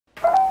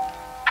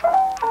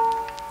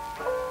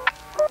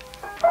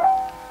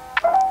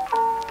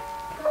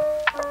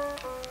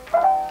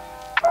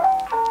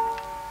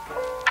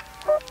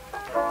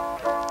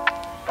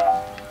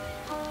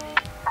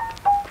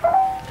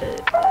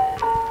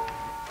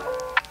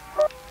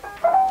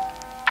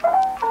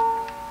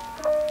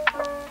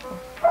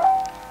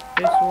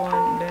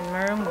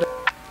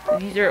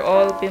These are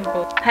all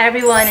pimples. Hi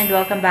everyone and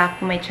welcome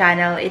back to my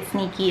channel. It's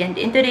Nikki and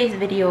in today's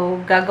video,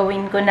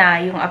 gagawin ko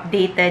na yung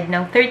updated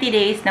ng 30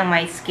 days ng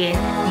my skin.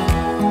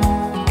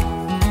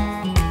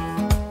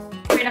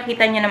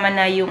 Nakita niyo naman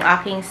na yung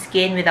aking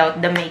skin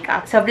without the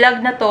makeup. Sa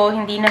vlog na to,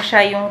 hindi na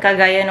siya yung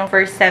kagaya ng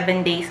first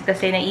 7 days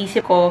kasi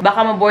naisip ko,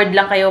 baka maboard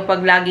lang kayo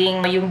pag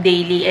laging yung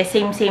daily.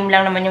 Same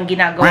lang naman yung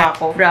ginagawa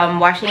ko. From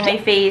washing my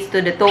face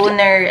to the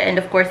toner and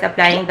of course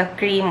applying the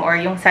cream or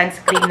yung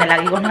sunscreen na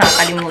lagi ko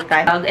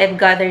nakakalimutan. I've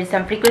gathered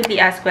some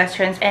frequently asked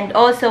questions and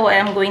also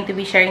I'm going to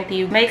be sharing to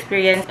you my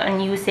experience on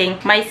using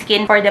my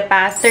skin for the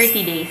past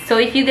 30 days. So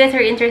if you guys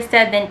are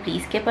interested, then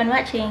please keep on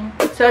watching.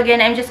 So again,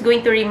 I'm just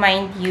going to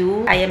remind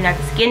you, I am not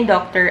a skin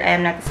doctor, I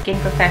am not a skin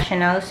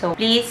professional, so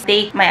please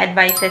take my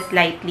advices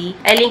lightly.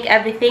 I link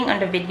everything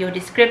on the video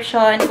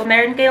description. Kung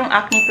meron kayong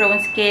acne-prone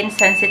skin,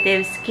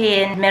 sensitive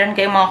skin, meron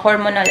kayong mga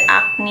hormonal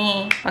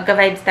acne,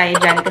 magka-vibes tayo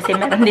dyan kasi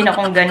meron din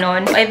akong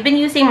ganon. I've been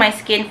using my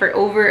skin for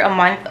over a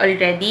month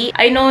already.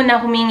 I know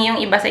na humingi yung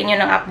iba sa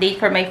inyo ng update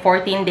for my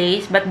 14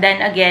 days, but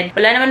then again,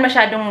 wala naman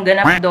masyadong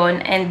ganap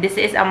doon and this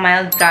is a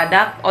mild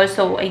product.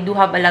 Also, I do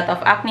have a lot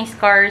of acne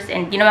scars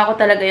and ginawa ko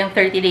talaga yung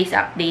 30 days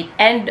update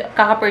and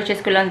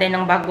kaka-purchase ko lang din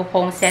ng bago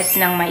kong set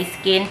ng my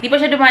skin. Hindi pa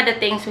siya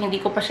dumadating so hindi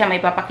ko pa siya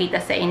may papakita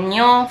sa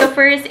inyo. So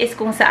first is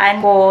kung saan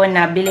ko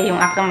nabili yung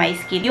aking my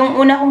skin. Yung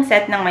una kong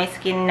set ng my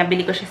skin,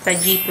 nabili ko siya sa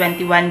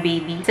G21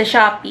 baby. Sa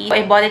Shopee,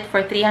 I bought it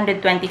for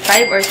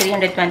 325 or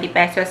 320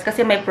 pesos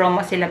kasi may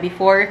promo sila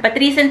before. But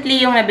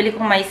recently, yung nabili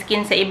kong my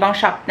skin sa ibang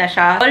shop na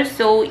siya.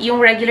 Also, yung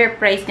regular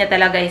price niya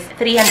talaga is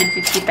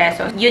 350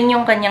 pesos. Yun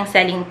yung kanyang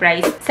selling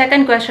price.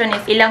 Second question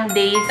is, ilang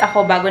days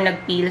ako bago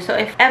nag-peel? So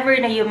if ever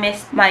na you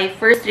missed my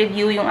first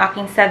review, yung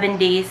aking 7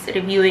 days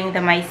reviewing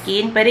the my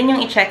skin, pwede nyo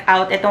i-check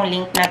out itong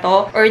link na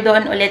to or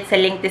doon ulit sa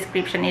link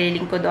description,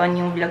 ililink ko doon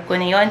yung vlog ko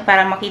na yun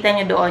para makita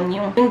nyo doon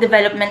yung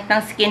development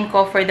ng skin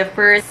ko for the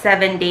first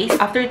 7 days.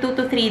 After 2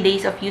 to 3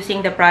 days of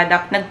using the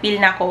product,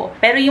 nag-peel na ako.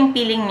 Pero yung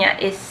peeling niya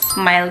is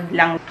mild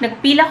lang.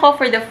 Nag-peel ako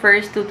for the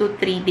first 2 to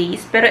 3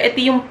 days, pero ito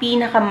yung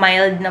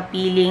pinaka-mild na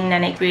peeling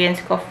na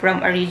na-experience ko from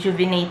a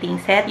rejuvenating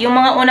set. Yung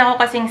mga una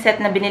ko kasing set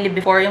na binili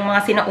before, yung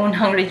mga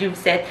sinaunang rejuve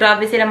set,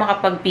 grabe sila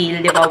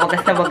makapag-peel, diba?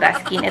 Wagas na wagas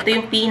skin. Ito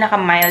yung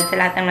pinaka-mild sa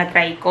lahat ng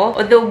na-try ko.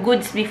 Although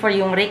goods before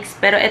yung Rix,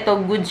 pero ito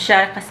good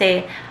siya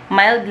kasi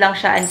mild lang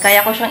siya and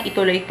kaya ko siyang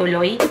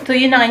ituloy-tuloy. So,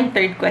 yun na nga yung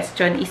third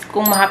question is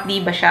kung mahapdi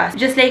ba siya.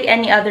 Just like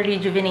any other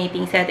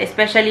rejuvenating set,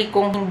 especially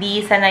kung hindi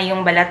sana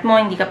yung balat mo,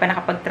 hindi ka pa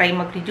nakapag-try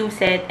mag-rejuve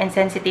set and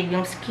sensitive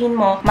yung skin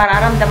mo,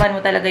 mararamdaman mo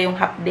talaga yung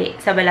hapdi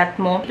sa balat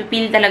mo.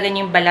 Pipil talaga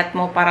niya yung balat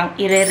mo, parang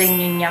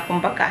i-renew niya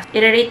kumbaga.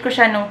 I-rate ko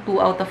siya ng 2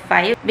 out of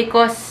 5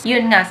 because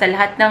yun nga, sa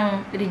lahat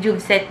ng rejuve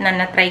set na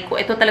na-try ko,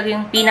 ito talaga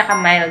yung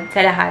pinaka-mild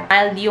sa lahat.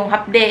 Mild yung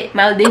hapdi,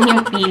 mild din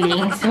yung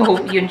peeling.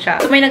 So, yun siya.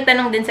 So, may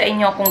nagtanong din sa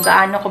inyo kung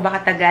gaano ko ba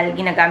katagal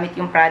ginagamit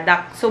yung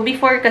product. So,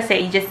 before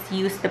kasi, I just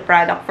used the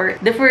product for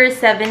the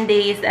first 7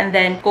 days and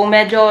then, kung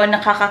medyo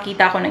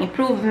nakakakita ako ng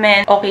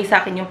improvement, okay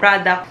sa akin yung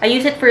product, I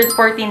use it for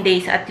 14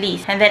 days at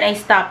least. And then, I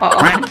stop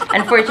on.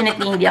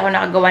 Unfortunately, hindi ako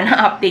nakagawa ng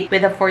update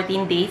with the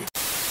 14 days.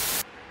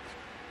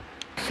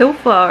 So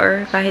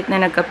far, kahit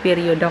na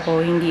nagka-period ako,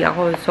 hindi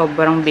ako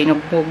sobrang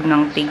binugbog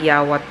ng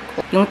tigyawat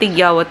ko. Yung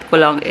tigyawat ko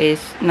lang is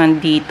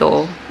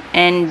nandito.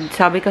 And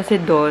sabi kasi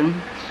doon,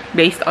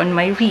 based on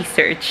my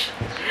research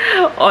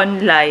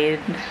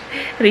online,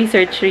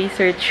 research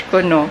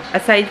ko, no,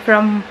 aside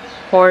from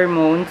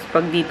hormones,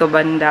 pag dito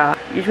banda,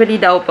 usually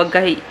daw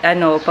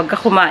pagka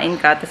kumain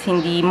ka tapos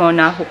hindi mo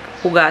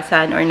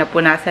nahugasan or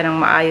napunasan ng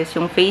maayos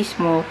yung face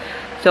mo,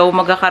 so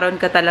magkakaroon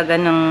ka talaga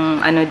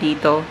ng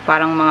dito,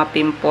 parang mga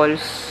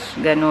pimples,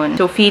 ganun.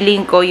 So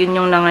feeling ko yun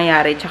yung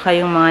nangyayari. Tsaka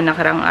yung mga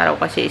nakarang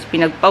araw kasi is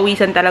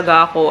pinagpawisan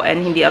talaga ako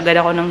and hindi agad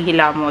ako ng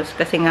hilamos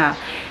kasi nga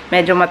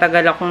medyo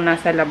matagal akong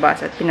nasa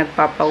labas at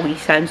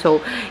pinagpapawisan.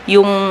 So,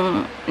 yung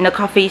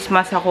naka-face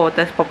mask ako,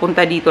 tapos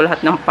papunta dito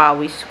lahat ng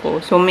pawis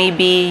ko. So,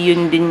 maybe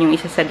yun din yung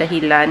isa sa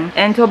dahilan.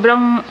 And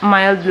sobrang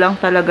mild lang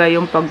talaga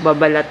yung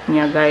pagbabalat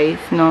niya,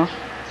 guys, no?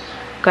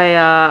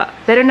 Kaya,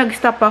 pero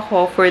nag-stop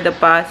ako for the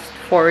past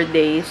 4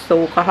 days.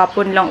 So,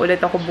 kahapon lang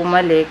ulit ako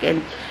bumalik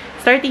and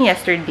starting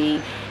yesterday.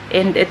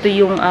 And ito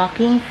yung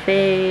aking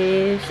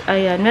face.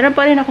 Ayan. Meron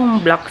pa rin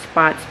akong black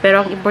spots.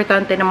 Pero ang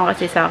importante naman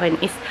kasi sa akin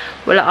is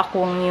wala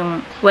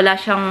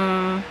siyang,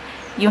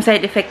 yung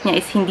side effect niya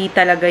is hindi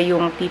talaga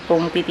yung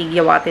tipong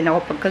titigyawatin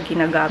ako pagka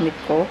ginagamit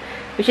ko.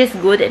 Which is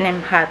good and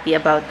I'm happy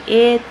about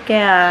it.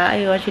 Kaya,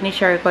 ayun,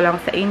 sinishare ko lang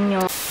sa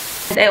inyo.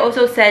 I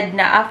also said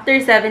na after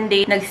 7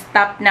 days,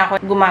 nag-stop na ako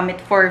gumamit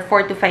for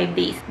 4 to 5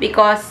 days.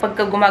 Because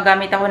pagka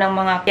gumagamit ako ng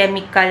mga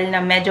chemical na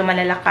medyo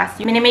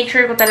malalakas, minimake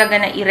sure ko talaga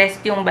na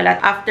i-rest yung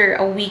balat after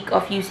a week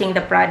of using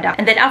the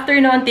product. And then after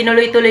noon,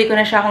 tinuloy-tuloy ko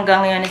na siya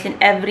hanggang ngayon as in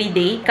every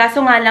day.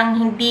 Kaso nga lang,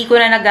 hindi ko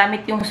na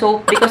nagamit yung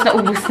soap because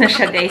naubos na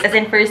siya, guys. As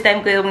in, first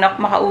time ko yung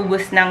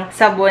makaubos ng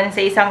sabon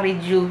sa isang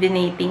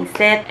rejuvenating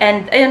set.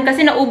 And ayun,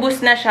 kasi naubos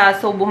na siya,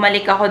 so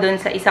bumalik ako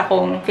dun sa isa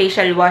kong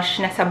facial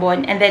wash na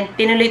sabon. And then,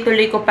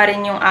 tinuloy-tuloy ko pa rin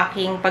rin yung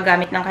aking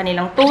paggamit ng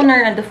kanilang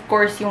toner and of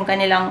course yung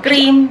kanilang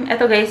cream.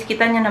 Ito guys,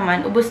 kita nyo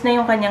naman, ubos na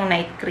yung kanyang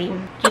night cream.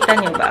 Kita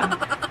nyo ba?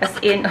 As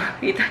in,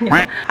 kita nyo.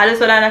 Halos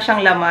wala na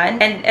siyang laman.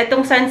 And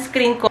etong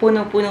sunscreen ko,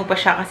 puno-puno pa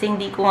siya kasi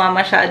hindi ko nga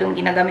masyadong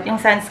ginagamit yung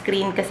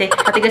sunscreen kasi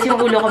matigas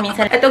yung ulo ko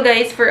minsan. Ito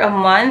guys, for a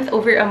month,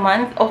 over a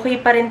month, okay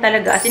pa rin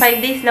talaga. As in,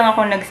 5 days lang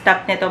ako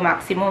nag-stop nito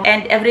maximum.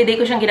 And everyday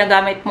ko siyang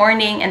ginagamit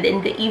morning and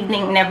in the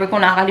evening, never ko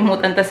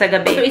nakakalimutan to sa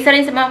gabi. So, isa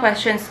rin sa mga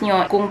questions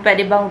nyo, kung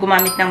pwede bang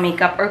gumamit ng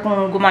makeup or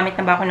kung gumamit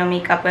na ba ako ng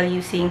makeup while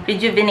using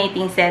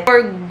rejuvenating set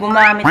or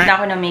gumamit na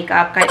ako ng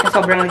makeup kahit na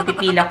sobrang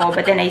nagpipil ako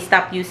but then I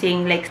stopped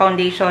using like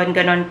foundation,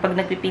 ganon, pag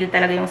nagpipil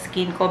talaga yung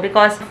skin ko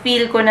because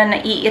feel ko na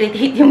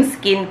nai-irritate yung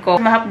skin ko.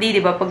 Mahapdi,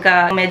 diba?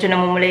 Pagka medyo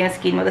namumula yung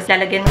skin mo, tapos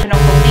lalagyan mo siya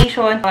ng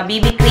foundation, mga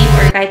BB cream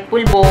or kahit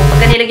pulbo,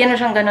 pagka nilagyan mo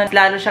siyang ganon,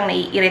 lalo siyang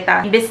nai-irita.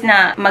 Imbes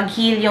na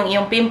mag-heal yung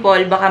iyong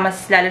pimple, baka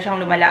mas lalo siyang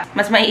lumala.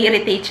 Mas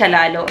mai-irritate siya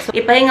lalo. So,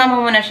 ipahinga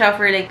mo muna siya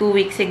for like 2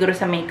 weeks siguro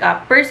sa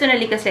makeup.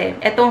 Personally kasi,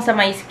 etong sa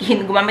my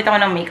skin, gumamit ako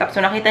ng makeup.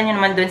 So, nakita nyo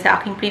naman dun sa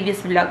aking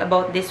previous vlog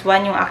about this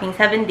one, yung aking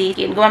 7-day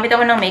skin. Gumamit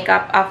ako ng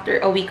makeup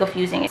after a week of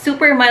using it.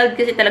 Super mild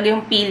kasi talaga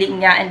yung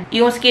feeling niya. And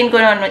yung skin ko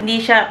noon,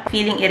 hindi siya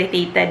feeling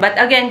irritated. But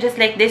again,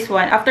 just like this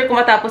one, after ko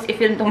matapos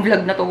i-film tong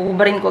vlog na to,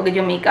 hubarin ko agad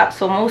yung makeup.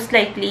 So, most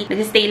likely,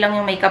 nag-stay lang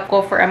yung makeup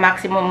ko for a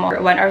maximum of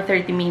 1 hour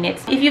 30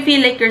 minutes. If you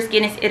feel like your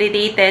skin is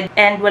irritated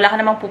and wala ka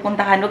namang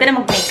pupuntahan, huwag ka na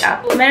mag-makeup.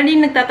 Meron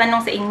din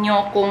nagtatanong sa inyo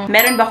kung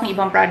meron ba akong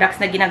ibang products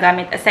na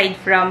ginagamit aside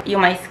from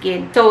yung my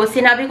skin. So,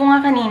 sinabi ko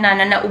nga kanina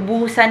na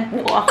naubusan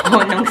po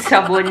ako ng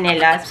sabon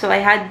nila. So,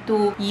 I had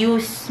to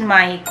use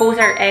my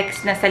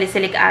COSRX na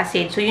salicylic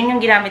acid. So, yun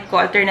yung ginamit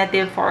ko,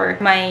 alternative for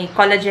my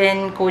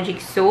collagen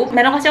kojic soap.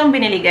 Meron kasi akong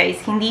binili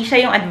guys. Hindi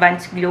siya yung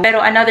Advanced Glow,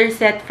 pero another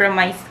set from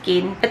my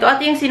skin. Ito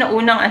ate yung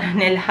sinuunang ano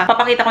nila.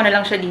 Papakita ko na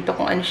lang siya dito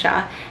kung ano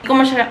siya. Hindi ko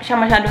siya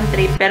masyadong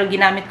trip, pero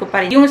ginamit ko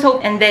pa rin yung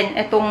soap and then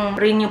itong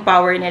Renew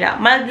Power nila.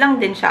 Mild lang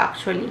din siya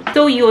actually.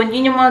 So, yun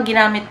yung mga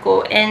ginamit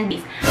ko. And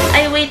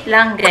ay, wait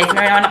lang guys.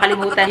 Meron ako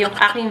nakalimutan yung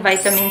aking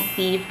vitamin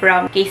C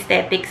from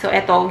K-Aesthetic. So,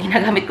 eto,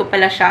 ginagamit ko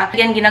pala siya.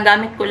 Again,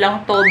 ginagamit ko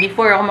lang to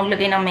before ako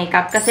maglagay ng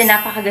makeup kasi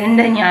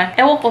napakaganda niya.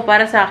 Ewan ko,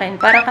 para sa akin,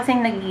 parang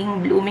kasing nagiging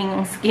blooming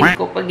yung skin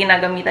ko pag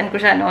ginagamitan ko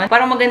siya noon.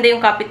 Parang maganda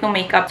yung kapit ng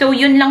makeup. So,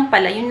 yun lang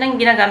pala. Yun lang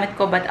ginagamit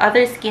ko. But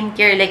other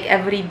skincare, like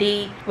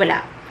everyday,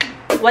 wala.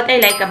 What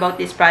I like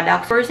about this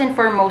product, first and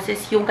foremost,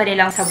 is yung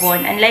kanilang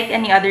sabon. Unlike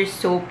any other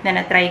soap na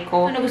na-try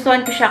ko,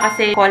 nagustuhan ko siya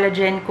kasi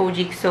collagen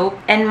kojic soap.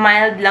 And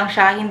mild lang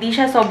siya. Hindi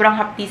siya sobrang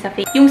hapdi sa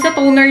face. Yung sa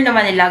toner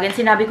naman nila,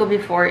 sinabi ko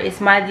before,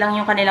 is mild lang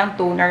yung kanilang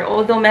toner.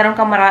 Although, meron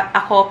kang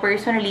ako,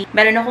 personally,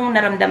 meron akong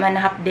naramdaman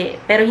na hapdi.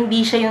 Pero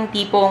hindi siya yung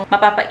tipong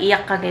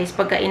mapapaiyak ka, guys,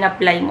 pagka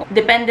in-apply mo.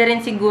 Depende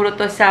rin siguro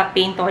to sa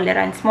pain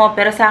tolerance mo.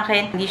 Pero sa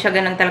akin, hindi siya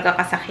ganun talaga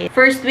kasakit.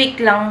 First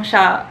week lang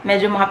siya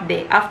medyo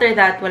mahapdi. After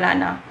that, wala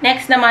na.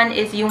 Next naman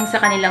is yung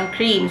sa kanilang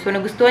cream. So,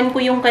 nagustuhan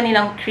ko yung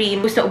kanilang cream.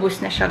 Ubus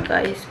na siya,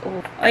 guys.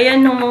 Oh.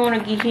 Ayan, no,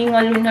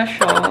 naghihingalo na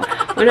siya.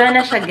 Wala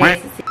na siya,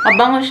 guys.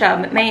 Mabango siya.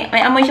 May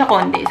amoy siya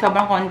konti.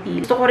 Sobrang konti.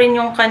 Gusto ko rin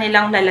yung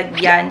kanilang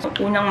lalagyan.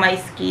 Unang my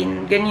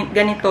skin.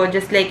 Ganito,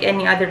 just like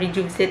any other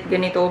rejuve set,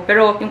 ganito.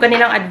 Pero, yung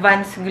kanilang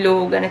Advanced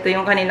Glow, ganito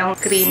yung kanilang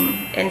cream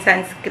and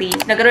sunscreen.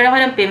 Nagkaroon ako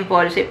ng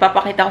pimple. So,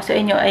 ipapakita ko sa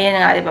inyo. Ayan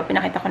nga, diba?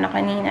 Pinakita ko na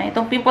kanina.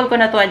 Itong pimple ko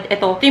na to,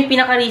 ito yung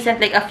pinaka-recent,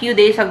 like a few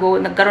days ago,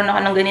 nagkaroon ako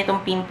ng ganitong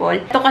pimple.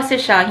 Ito kasi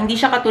siya, hindi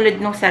siya katulad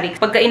nung sa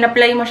Rix. Pagka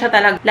in-apply mo siya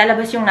talaga,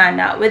 lalabas yung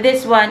nana. With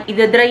this one,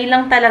 idadry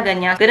lang talaga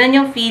niya. Ganun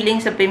yung feeling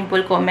sa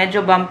pimple ko.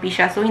 Medyo bumpy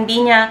siya. So, hindi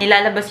niya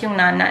nilalabas yung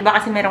nana. Iba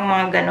kasi merong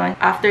mga ganon.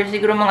 After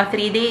siguro mga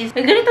 3 days,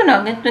 ganito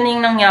na. Ganito na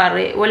yung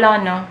nangyari. Wala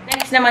na.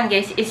 Next naman,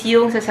 guys, is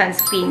yung sa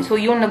sunscreen. So,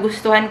 yung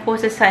nagustuhan ko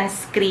sa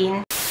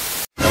sunscreen.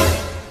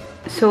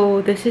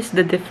 So, this is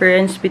the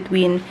difference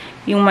between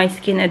yung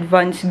Miskeen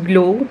Advanced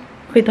Glow.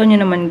 Kita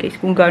nyo naman guys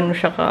kung gaano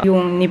siya ka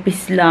yung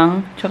nipis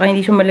lang. Tsaka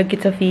hindi siya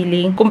malagkit sa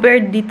feeling.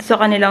 Compared dito sa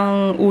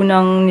kanilang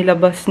unang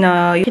nilabas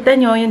na, kita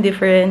nyo yung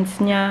difference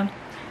niya.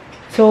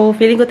 So,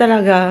 feeling ko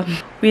talaga,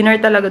 winner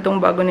talaga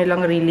tong bago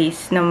nilang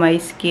release na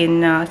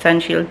Miskeen na Sun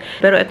Shield.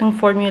 Pero itong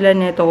formula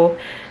nito,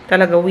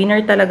 talaga,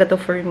 winner talaga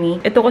to for me.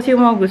 Ito kasi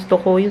yung mga gusto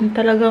ko, yung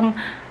talagang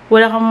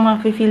wala kang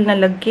ma-feel na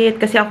lagkit.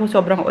 Kasi ako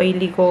sobrang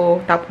oily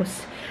ko.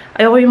 Tapos,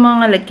 ayoko yung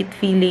mga lagkit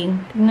feeling.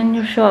 Tingnan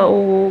nyo siya,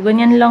 oh,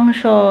 ganyan lang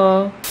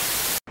siya.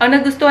 Ang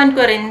nagustuhan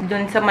ko rin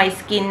dun sa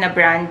Miskeen na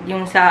brand,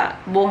 yung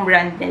sa buong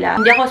brand nila.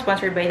 Hindi ako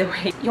sponsored by the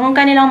way. Yung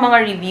kanilang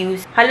mga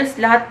reviews,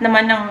 halos lahat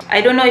naman ng,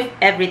 I don't know if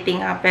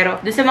everything pero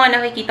dun sa mga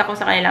nakikita ko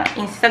sa kanilang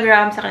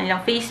Instagram, sa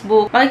kanilang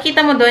Facebook,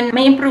 makikita mo dun,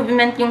 may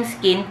improvement yung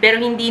skin,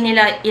 pero hindi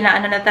nila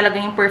inaano na talaga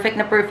yung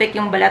perfect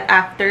yung balat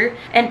after.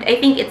 And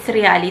I think it's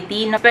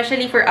reality,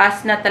 especially for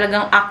us na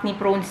talagang acne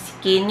prone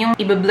skin, yung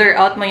i-blur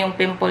out mo yung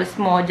pimples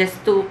mo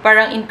just to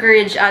parang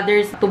encourage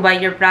others to buy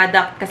your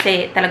product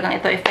kasi talagang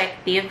ito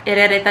effective.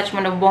 Touch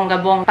mo na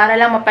bongga-bong para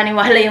lang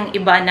mapaniwala yung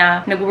iba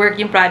na nag-work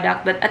yung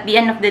product. But at the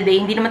end of the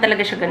day, hindi naman talaga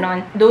siya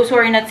ganon. Those who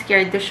are not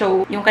scared to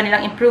show yung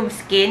kanilang improved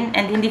skin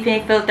and hindi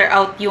filter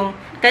out yung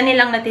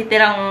kanilang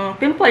natitirang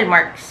pimple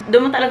marks,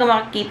 doon mo talaga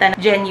makikita na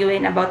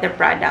genuine about their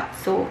product.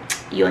 So,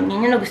 yun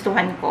yung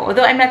nagustuhan ko.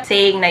 Although I'm not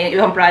saying na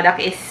yung ibang product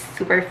is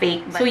super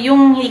fake. So,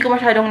 yung hindi ko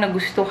masyadong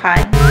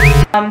nagustuhan,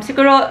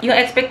 siguro, yung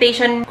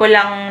expectation ko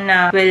lang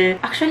na, well,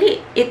 actually,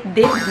 it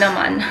did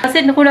naman.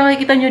 Kasi kung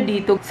nakikita nyo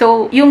dito,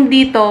 so, yung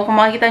dito, kung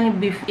makikita nyo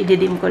beef,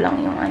 ididim ko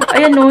lang yung ano.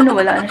 Ayan, no,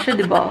 nawala na siya,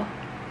 diba?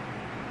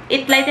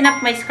 It lightened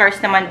up my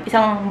scars naman.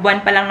 Isang buwan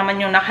pa lang naman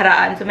yung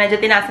nakaraan. So,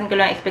 medyo tinasan ko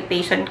lang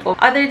expectation ko.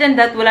 Other than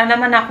that, wala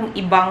naman akong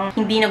ibang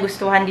hindi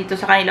nagustuhan dito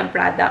sa kanilang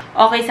product.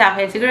 Okay sa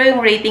akin. Siguro yung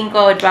rating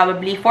ko,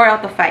 probably 4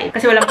 out of 5.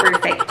 Kasi walang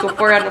perfect. So,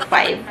 4 out of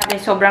 5.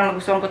 Sobrang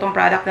nagustuhan ko tong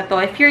product na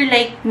to. If you're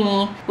like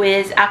me, who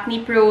is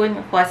acne prone,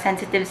 who has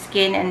sensitive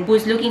skin, and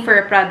who's looking for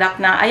a product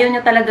na ayaw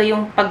niya talaga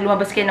yung pag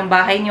lumabas kayo ng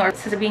bahay niyo, or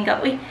sasabihin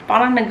ka, uy,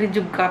 parang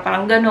nag-rejuve ka,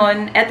 parang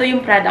ganon. Ito yung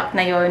product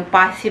na yon,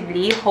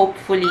 possibly,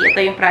 hopefully, ito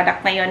yung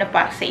product na yon na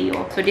para sa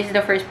iyo. So, this is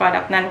the first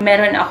product na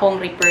meron akong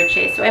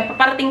repurchase. So,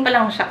 paparating pa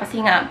lang siya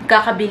kasi nga,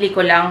 kakabili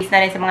ko lang. Is na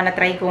rin sa mga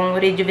na-try kong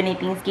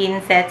rejuvenating skin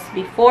sets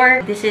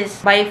before. This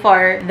is by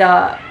far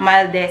the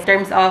mildest in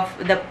terms of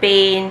the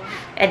pain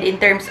and in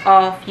terms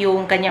of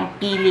yung kanyang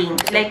peeling.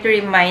 I'd like to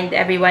remind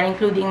everyone,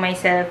 including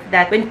myself,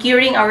 that when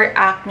curing our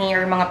acne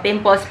or mga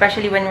pimples,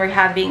 especially when we're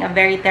having a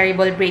very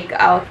terrible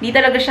breakout, di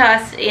talaga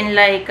siya as in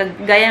like,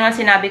 gaya nga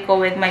sinabi ko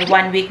with my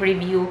 1-week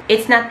review,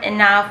 it's not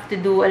enough to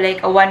do like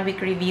a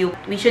 1-week review.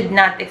 We should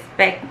not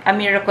expect a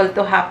miracle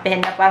to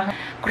happen na parang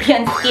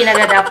Korean skin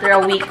agad after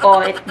a week. Oh,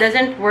 it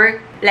doesn't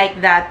work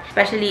like that,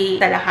 especially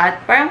sa lahat.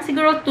 Parang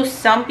siguro to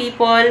some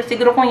people,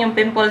 siguro kung yung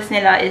pimples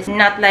nila is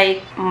not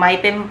like my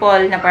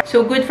pimple na parang,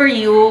 so good for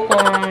you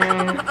kung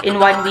in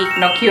 1 week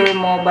na cure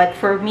mo, but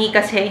for me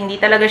kasi hindi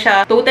talaga siya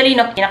totally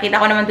na. Nakita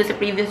ko naman doon sa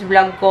previous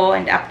vlog ko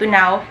and up to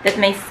now that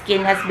my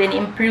skin has been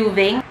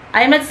improving.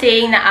 I'm not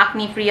saying na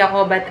acne free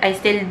ako, but I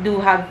still do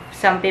have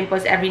some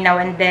pimples every now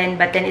and then,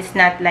 but then it's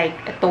not like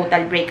a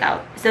total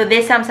breakout. So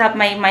this sums up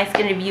my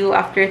skin review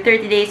after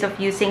 30 days of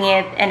using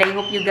it, and I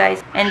hope you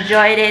guys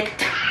enjoyed it.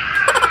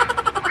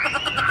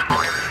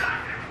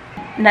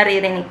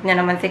 Naririnig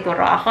nyo naman siguro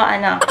ako,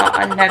 anak.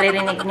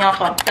 Naririnig nyo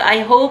ako. So,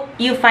 I hope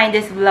you find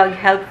this vlog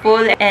helpful.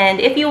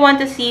 And if you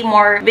want to see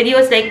more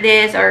videos like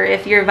this, or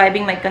if you're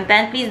vibing my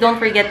content, please don't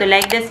forget to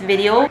like this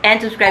video and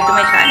subscribe to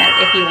my channel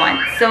if you want.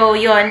 So,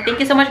 yun.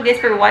 Thank you so much,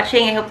 guys, for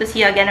watching. I hope to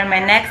see you again on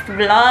my next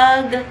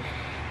vlog.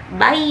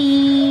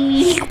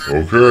 Bye!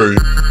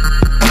 Okay.